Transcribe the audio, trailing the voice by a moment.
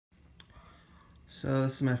So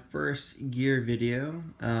this is my first gear video.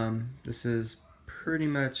 This is pretty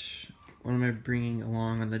much what I'm bringing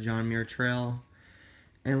along on the Muir Trail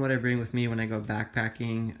and what I bring with me when I go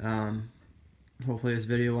backpacking. Hopefully this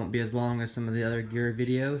video won't be as long as some of the other gear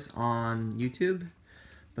videos on YouTube,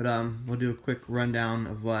 but we'll do a quick rundown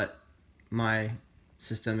of what my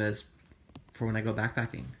system is for when I go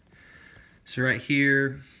backpacking. So right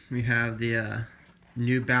here we have the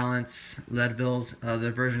New Balance Leadvilles,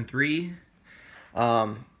 the version 3.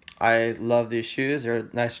 I love these shoes. They're a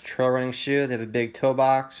nice trail running shoe. They have a big toe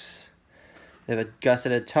box. They have a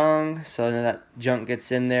gusseted tongue, so then that junk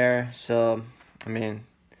gets in there. So, I mean,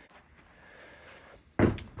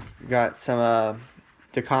 got some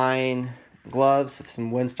Decine gloves,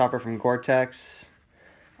 some Windstopper from Gore-Tex.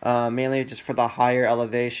 Mainly just for the higher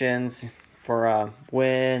elevations, for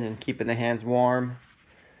wind and keeping the hands warm.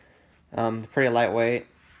 Pretty lightweight.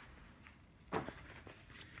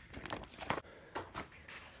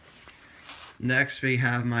 Next we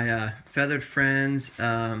have my Feathered Friends. It's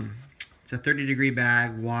a 30-degree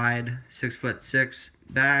bag, wide, 6'6"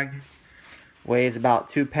 bag. Weighs about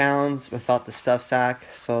 2 pounds without the stuff sack,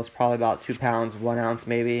 so it's probably about 2 pounds, 1 ounce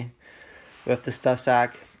maybe, with the stuff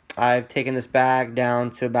sack. I've taken this bag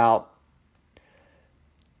down to about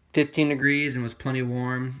 15 degrees and was plenty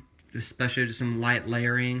warm, especially just some light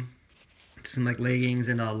layering, some like leggings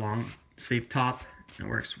and a long sleeve top. It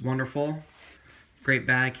works wonderful. Great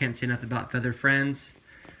bag, can't say enough about Feathered Friends.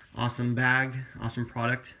 Awesome bag, awesome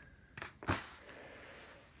product.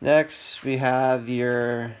 Next we have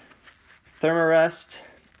your Thermarest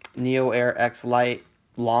Neo Air X Lite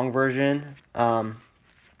long version.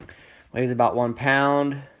 Weighs about 1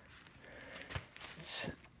 pound.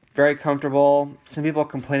 It's very comfortable. Some people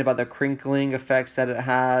complain about the crinkling effects that it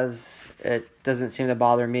has. It doesn't seem to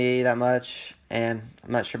bother me that much, and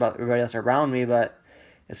I'm not sure about everybody else around me, but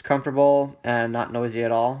it's comfortable and not noisy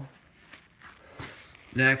at all.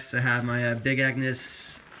 Next, I have my Big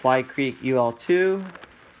Agnes Fly Creek UL2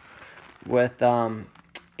 with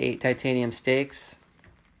 8 titanium stakes.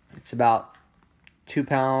 It's about 2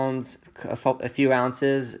 pounds, a few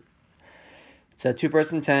ounces. It's a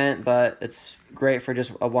 2-person tent, but it's great for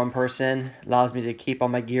just a 1 person. Allows me to keep all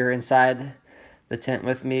my gear inside the tent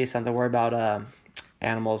with me, so I don't have to worry about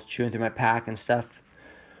animals chewing through my pack and stuff,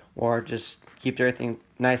 or just keeps everything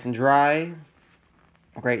nice and dry.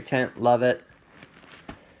 Great tent, love it.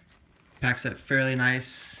 Packs up fairly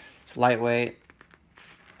nice. It's lightweight.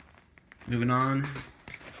 Moving on.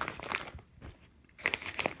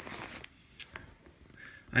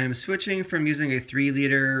 I am switching from using a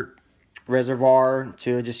 3-liter reservoir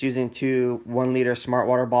to just using 2 1-liter smart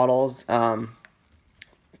water bottles.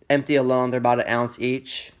 Empty alone, they're about 1 ounce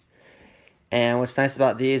each. And what's nice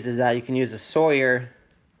about these is that you can use a Sawyer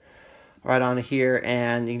right on here,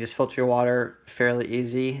 and you can just filter your water fairly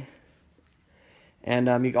easy. And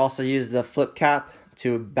you can also use the flip cap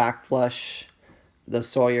to back flush the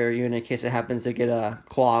Sawyer unit in case it happens to get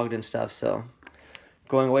clogged and stuff. So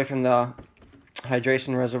going away from the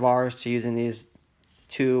hydration reservoirs to using these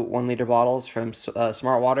 2 1-liter bottles from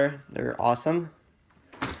Smart Water, they're awesome.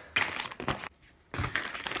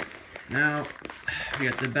 Now we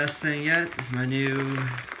got the best thing yet. It's my new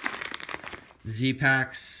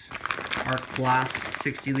Z-Packs Arc Blast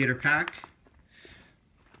 60-liter pack.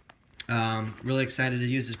 Really excited to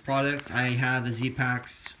use this product. I have the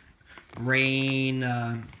Z-Packs rain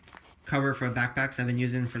cover for backpacks I've been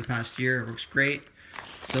using for the past year. It works great.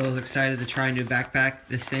 So I was excited to try a new backpack.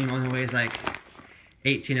 This thing only weighs like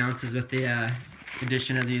 18 ounces with the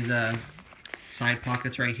addition of these side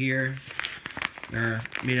pockets right here. They're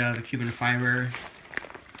made out of a Cuban fiber.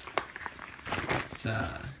 It's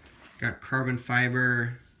got carbon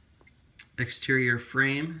fiber exterior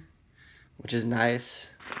frame, which is nice.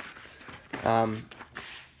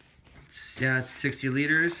 It's 60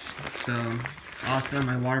 liters, so awesome.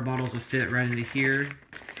 My water bottles will fit right into here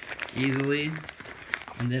easily.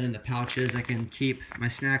 And then in the pouches, I can keep my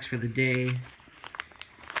snacks for the day,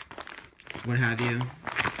 what have you.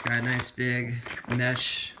 Got a nice big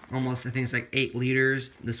mesh, almost, I think it's like 8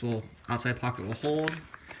 liters. This outside pocket will hold.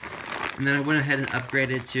 And then I went ahead and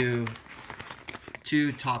upgraded to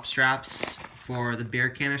 2 top straps for the bear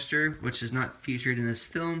canister, which is not featured in this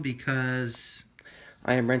film because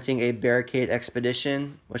I am renting a Barricade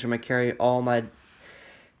Expedition, which I'm going to carry all my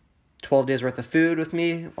 12 days worth of food with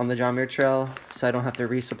me on the Muir Trail, so I don't have to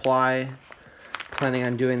resupply. Planning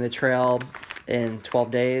on doing the trail in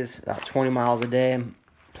 12 days, about 20 miles a day I'm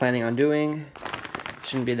planning on doing.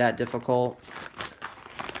 Shouldn't be that difficult.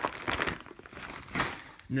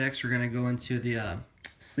 Next, we're going to go into the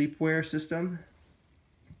sleepwear system.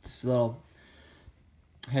 This little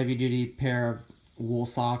heavy-duty pair of wool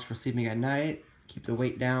socks for sleeping at night, keep the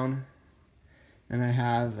weight down. And I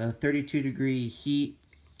have a 32-degree heat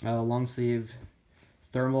long sleeve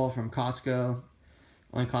thermal from Costco.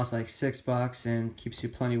 Only costs like $6 and keeps you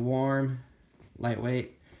plenty warm, lightweight.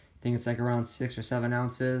 I think it's like around 6 or 7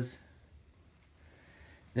 ounces.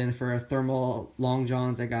 Then for thermal long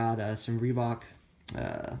johns, I got some Reebok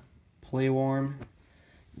Play Warm.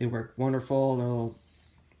 They work wonderful. They're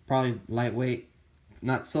probably lightweight,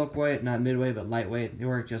 not silk weight, not midweight, but lightweight. They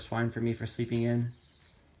work just fine for me for sleeping in.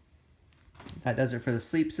 That does it for the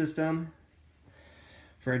sleep system.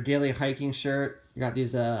 For a daily hiking shirt, I got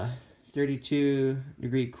these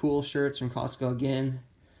 32-degree cool shirts from Costco again.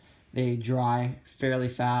 They dry fairly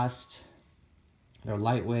fast. They're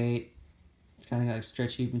lightweight. It's kind of like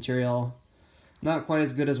stretchy material. Not quite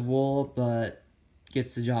as good as wool, but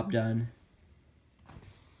gets the job done.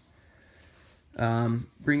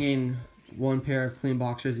 Bringing one pair of clean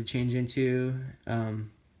boxers to change into.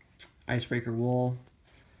 Icebreaker wool.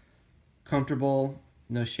 Comfortable,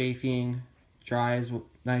 no chafing, dries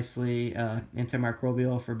nicely,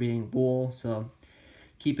 antimicrobial for being wool, so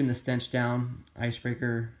keeping the stench down.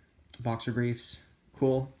 Icebreaker boxer briefs,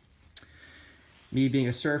 cool. Me being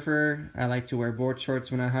a surfer, I like to wear board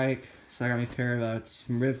shorts when I hike, so I got me a pair of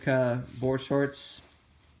some Rivka board shorts.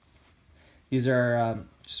 These are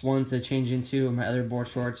just ones to change into. My other board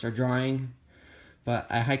shorts are drying, but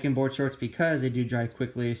I hike in board shorts because they do dry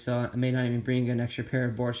quickly, so I may not even bring an extra pair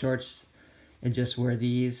of board shorts and just wear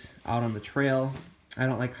these out on the trail. I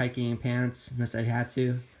don't like hiking in pants unless I had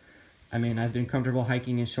to. I mean, I've been comfortable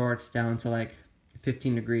hiking in shorts down to like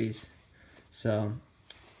 15 degrees. So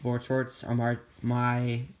board shorts are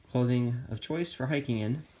my clothing of choice for hiking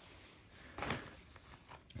in.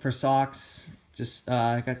 For socks, just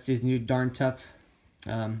I got these new Darn Tough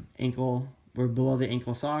ankle or below the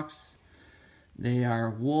ankle socks. They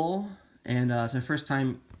are wool, and it's my first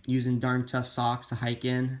time using Darn Tough socks to hike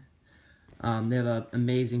in. They have an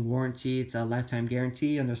amazing warranty. It's a lifetime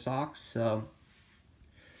guarantee on their socks, so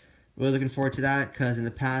really looking forward to that, because in the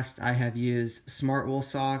past I have used Smart Wool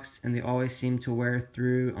socks and they always seem to wear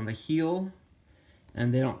through on the heel,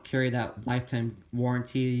 and they don't carry that lifetime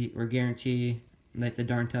warranty or guarantee like the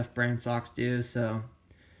Darn Tough brand socks do, so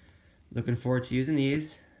looking forward to using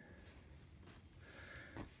these.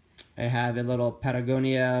 I have a little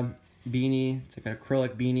Patagonia beanie. It's like an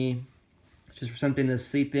acrylic beanie, just for something to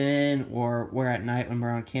sleep in or wear at night when we're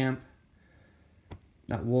on camp.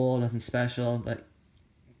 Not wool, nothing special, but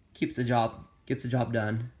gets the job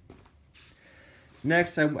done.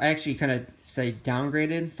 Next, I actually kind of say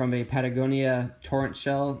downgraded from a Patagonia Torrent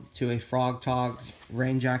shell to a Frog Togs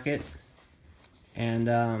rain jacket,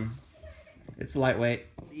 and it's lightweight.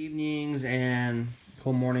 Evenings and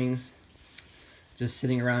cold mornings, just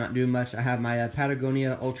sitting around not doing much, I have my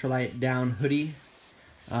Patagonia ultralight down hoodie.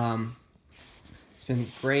 It's been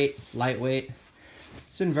great. It's lightweight.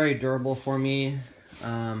 It's been very durable for me.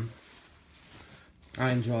 I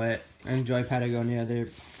enjoy it. I enjoy Patagonia. They're a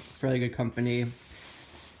fairly good company.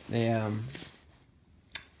 They're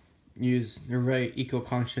very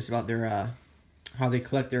eco-conscious about their how they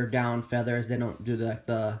collect their down feathers. They don't do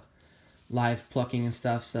the live plucking and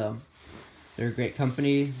stuff, so they're a great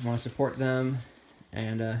company. Want to support them,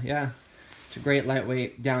 and yeah, it's a great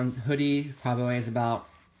lightweight down hoodie. Probably weighs about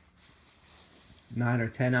 9 or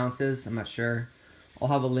 10 ounces. I'm not sure. I'll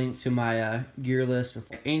have a link to my gear list with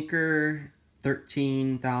Anchor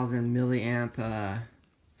 13,000 milliamp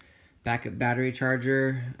backup battery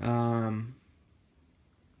charger. It's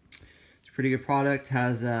a pretty good product.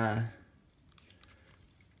 Has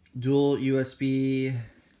dual USB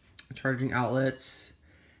charging outlets.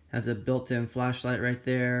 Has a built-in flashlight right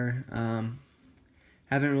there.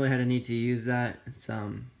 Haven't really had a need to use that. It's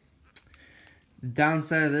the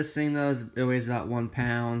downside of this thing though is it weighs about 1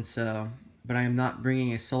 pound. So, but I am not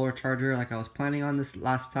bringing a solar charger like I was planning on this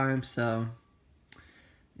last time. So,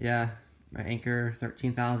 yeah, my Anchor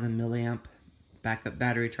 13,000 milliamp backup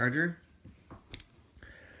battery charger.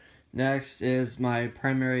 Next is my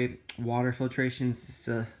primary water filtration. It's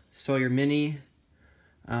a Sawyer Mini.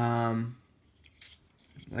 Like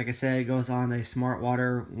I said, it goes on a Smart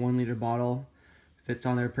Water 1 liter bottle. Fits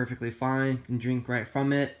on there perfectly fine. You can drink right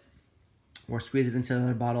from it, or squeeze it into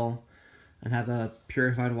another bottle and have the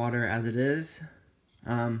purified water as it is.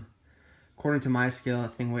 According to my scale,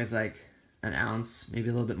 that thing weighs like an ounce, maybe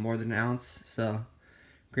a little bit more than an ounce. So,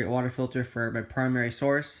 great water filter for my primary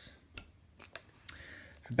source.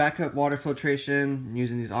 For backup water filtration, I'm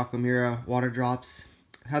using these Aquamira water drops.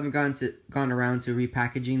 I haven't gone around to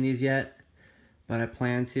repackaging these yet, but I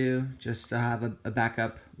plan to, just to have a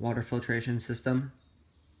backup water filtration system.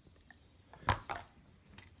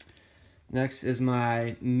 Next is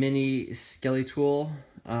my mini skelly tool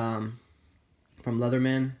from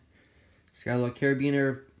Leatherman. It's got a little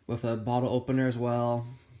carabiner with a bottle opener as well.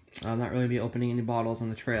 I'm not really be opening any bottles on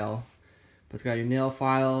the trail, but it's got your nail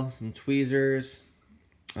file, some tweezers,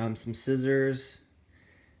 some scissors.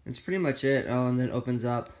 That's pretty much it. Oh, and then it opens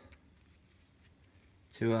up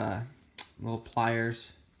to little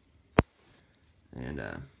pliers. And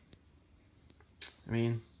I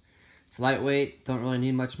mean, it's lightweight. Don't really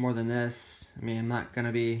need much more than this. I mean, I'm not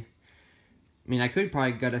gonna be. I mean, I could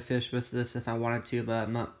probably gut a fish with this if I wanted to, but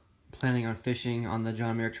I'm not planning on fishing on the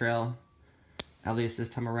John Muir Trail, at least this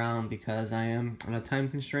time around, because I am on a time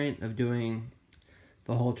constraint of doing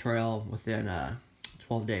the whole trail within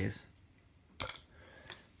 12 days.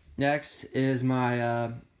 Next is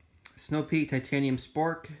my Snow Peak Titanium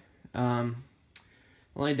Spork. The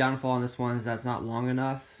only downfall on this one is that it's not long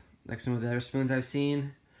enough, like some of the other spoons I've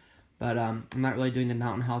seen. But I'm not really doing the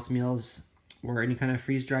Mountain House meals or any kind of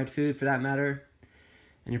freeze-dried food for that matter.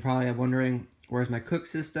 And you're probably wondering, where's my cook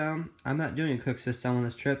system? I'm not doing a cook system on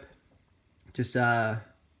this trip. Just kind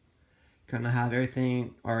of have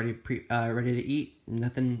everything already ready to eat.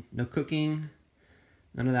 Nothing, no cooking,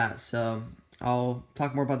 none of that. So I'll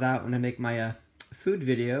talk more about that when I make my food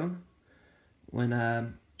video when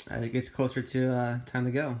it gets closer to time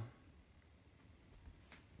to go.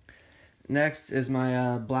 Next is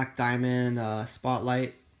my Black Diamond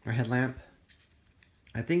spotlight or headlamp.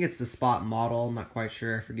 I think it's the Spot model. I'm not quite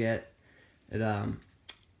sure. I forget. It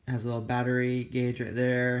has a little battery gauge right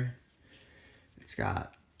there. It's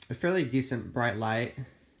got a fairly decent bright light,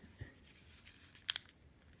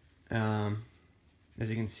 as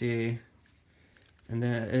you can see. And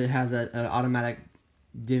then it has an automatic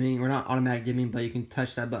dimming, or not automatic dimming, but you can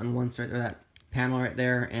touch that button once, or that panel right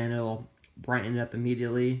there, and it'll brighten it up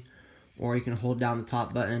immediately. Or you can hold down the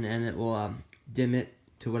top button and it will dim it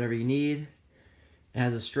to whatever you need. It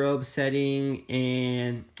has a strobe setting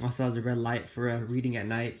and also has a red light for reading at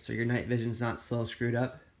night, so your night vision's not so screwed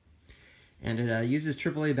up. And it uses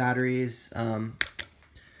AAA batteries. Gonna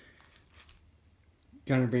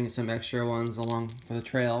bring some extra ones along for the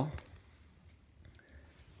trail.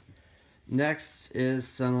 Next is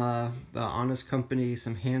some the Honest Company,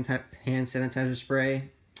 some hand sanitizer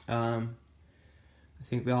spray. I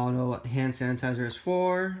think we all know what hand sanitizer is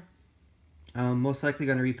for. Most likely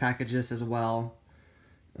going to repackage this as well.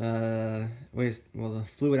 The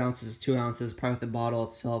fluid ounces is 2 ounces. Probably with the bottle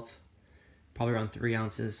itself, probably around 3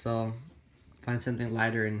 ounces. So find something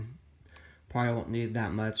lighter and probably won't need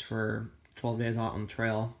that much for 12 days out on the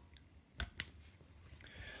trail.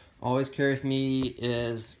 Always carry with me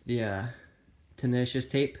is the tenacious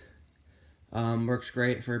tape. Works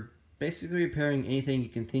great for basically repairing anything you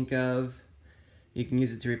can think of. You can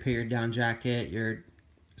use it to repair your down jacket, your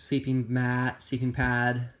sleeping mat, sleeping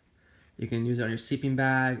pad. You can use it on your sleeping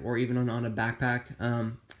bag or even on a backpack.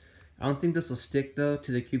 I don't think this will stick though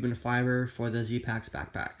to the Cuban fiber for the Z-Packs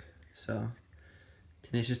backpack. So,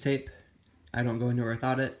 tenacious tape. I don't go anywhere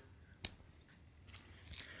without it.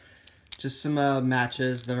 Just some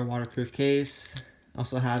matches that are waterproof case.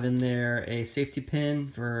 Also have in there a safety pin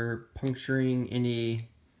for puncturing any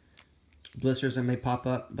blisters that may pop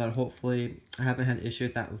up, but hopefully I haven't had an issue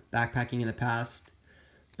with that with backpacking in the past,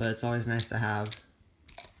 but it's always nice to have.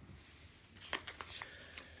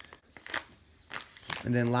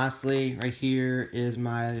 And then lastly, right here is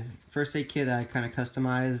my first aid kit that I kind of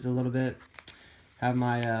customized a little bit. Have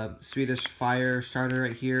my Swedish fire starter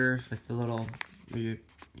right here, like the little, you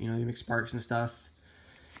make sparks and stuff.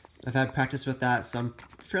 I've had practice with that, so I'm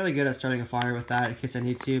fairly good at starting a fire with that in case I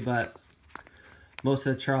need to, but most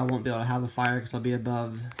of the trail I won't be able to have a fire because I'll be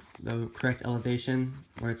above the correct elevation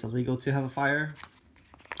where it's illegal to have a fire.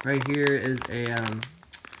 Right here is a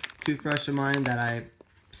toothbrush of mine that I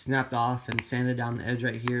snapped off and sanded down the edge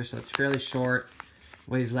right here, so it's fairly short,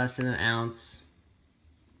 weighs less than an ounce.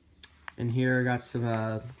 And here I got some,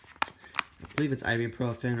 I believe it's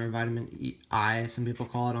ibuprofen or vitamin I, some people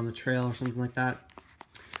call it on the trail or something like that.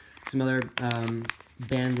 Some other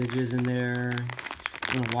bandages in there,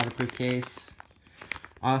 in a waterproof case.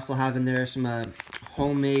 I also have in there some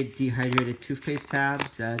homemade dehydrated toothpaste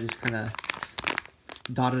tabs that I just kind of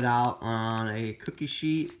dotted out on a cookie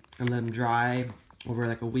sheet and let them dry over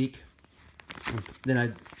like a week. And then I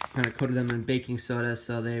kind of coated them in baking soda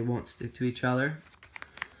so they won't stick to each other.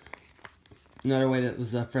 Another way that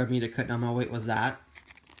was for me to cut down my weight was that.